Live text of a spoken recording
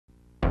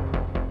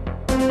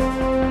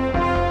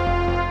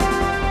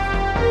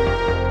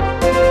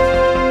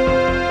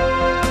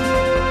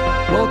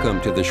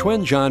Welcome to the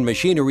Shuenn Jaan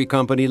Machinery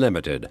Company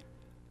Limited.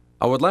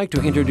 I would like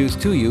to introduce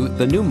to you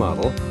the new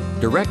model,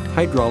 Direct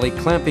Hydraulic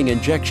Clamping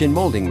Injection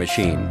Molding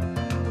Machine,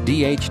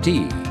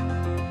 DHT.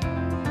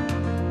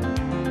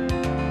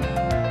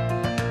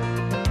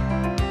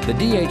 The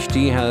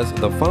DHT has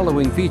the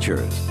following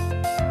features.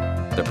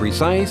 The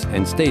precise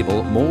and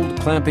stable mold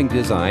clamping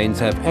designs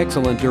have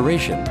excellent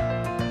duration.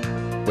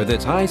 With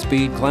its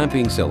high-speed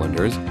clamping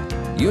cylinders,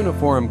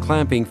 uniform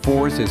clamping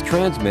force is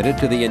transmitted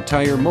to the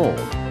entire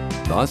mold.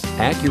 Thus,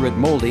 accurate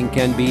molding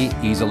can be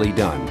easily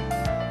done.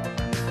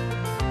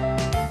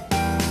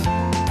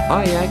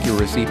 High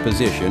accuracy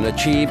position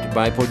achieved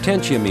by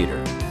potentiometer.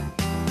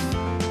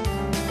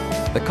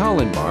 The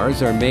column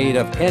bars are made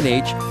of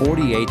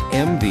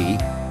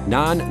NH48MV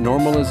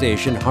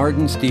non-normalization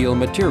hardened steel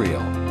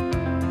material.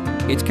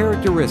 Its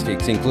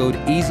characteristics include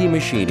easy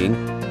machining,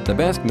 the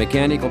best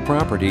mechanical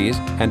properties,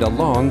 and a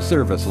long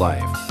service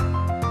life.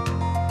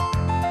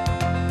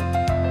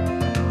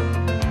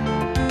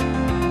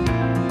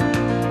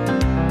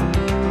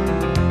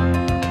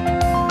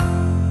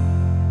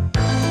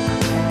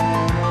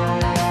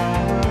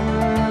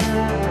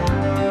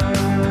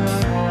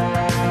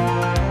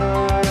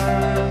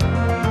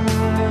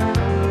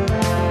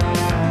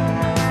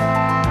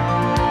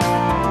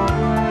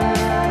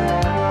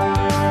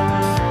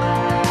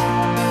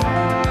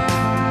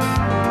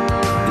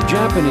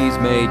 The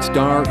Japanese-made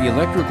Star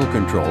electrical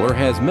controller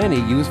has many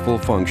useful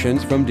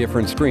functions from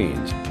different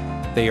screens.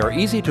 They are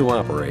easy to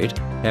operate,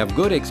 have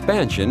good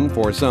expansion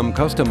for some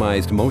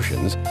customized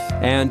motions,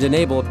 and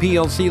enable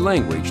PLC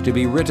language to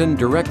be written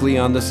directly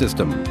on the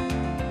system.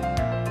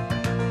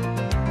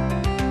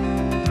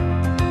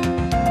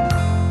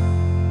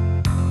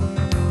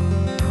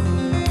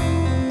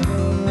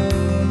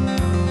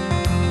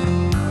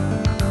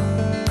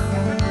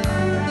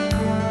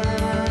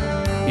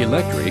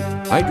 Electric,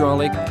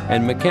 hydraulic,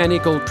 and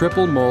mechanical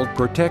triple mold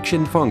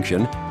protection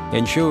function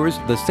ensures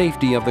the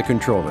safety of the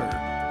controller.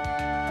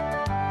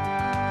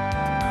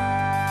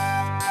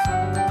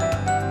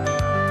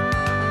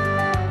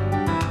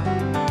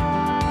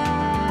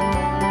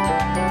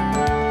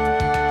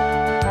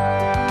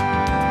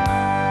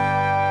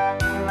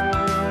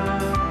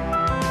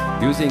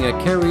 Using a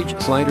carriage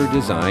slider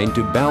design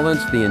to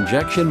balance the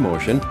injection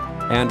motion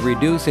and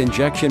reduce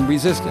injection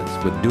resistance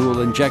with dual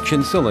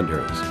injection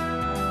cylinders.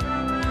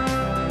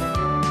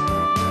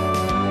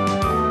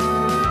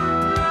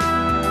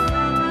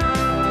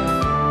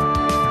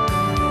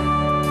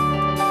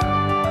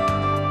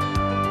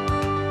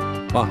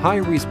 A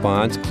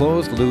high-response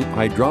closed-loop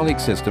hydraulic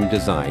system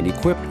design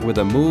equipped with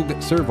a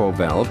Moog servo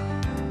valve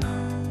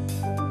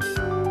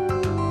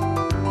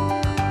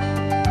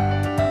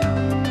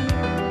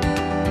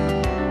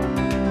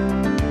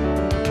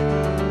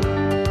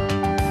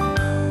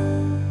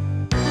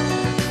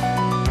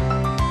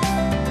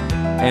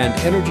and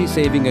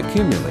energy-saving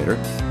accumulator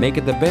make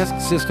it the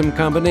best system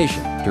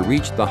combination to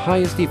reach the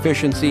highest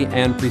efficiency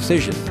and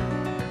precision.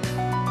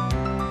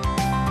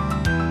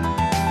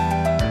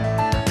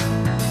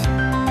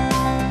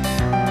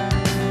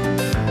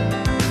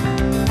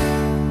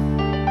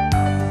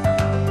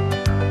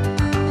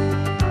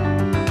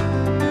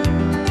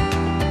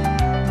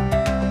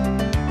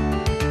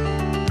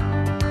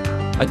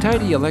 A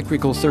tidy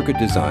electrical circuit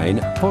design,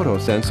 photo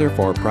sensor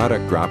for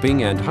product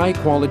dropping, and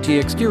high-quality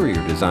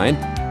exterior design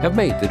have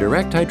made the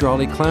direct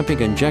hydraulic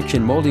clamping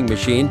injection molding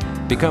machine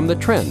become the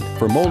trend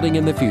for molding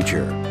in the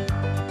future.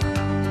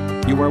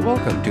 You are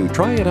welcome to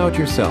try it out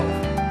yourself.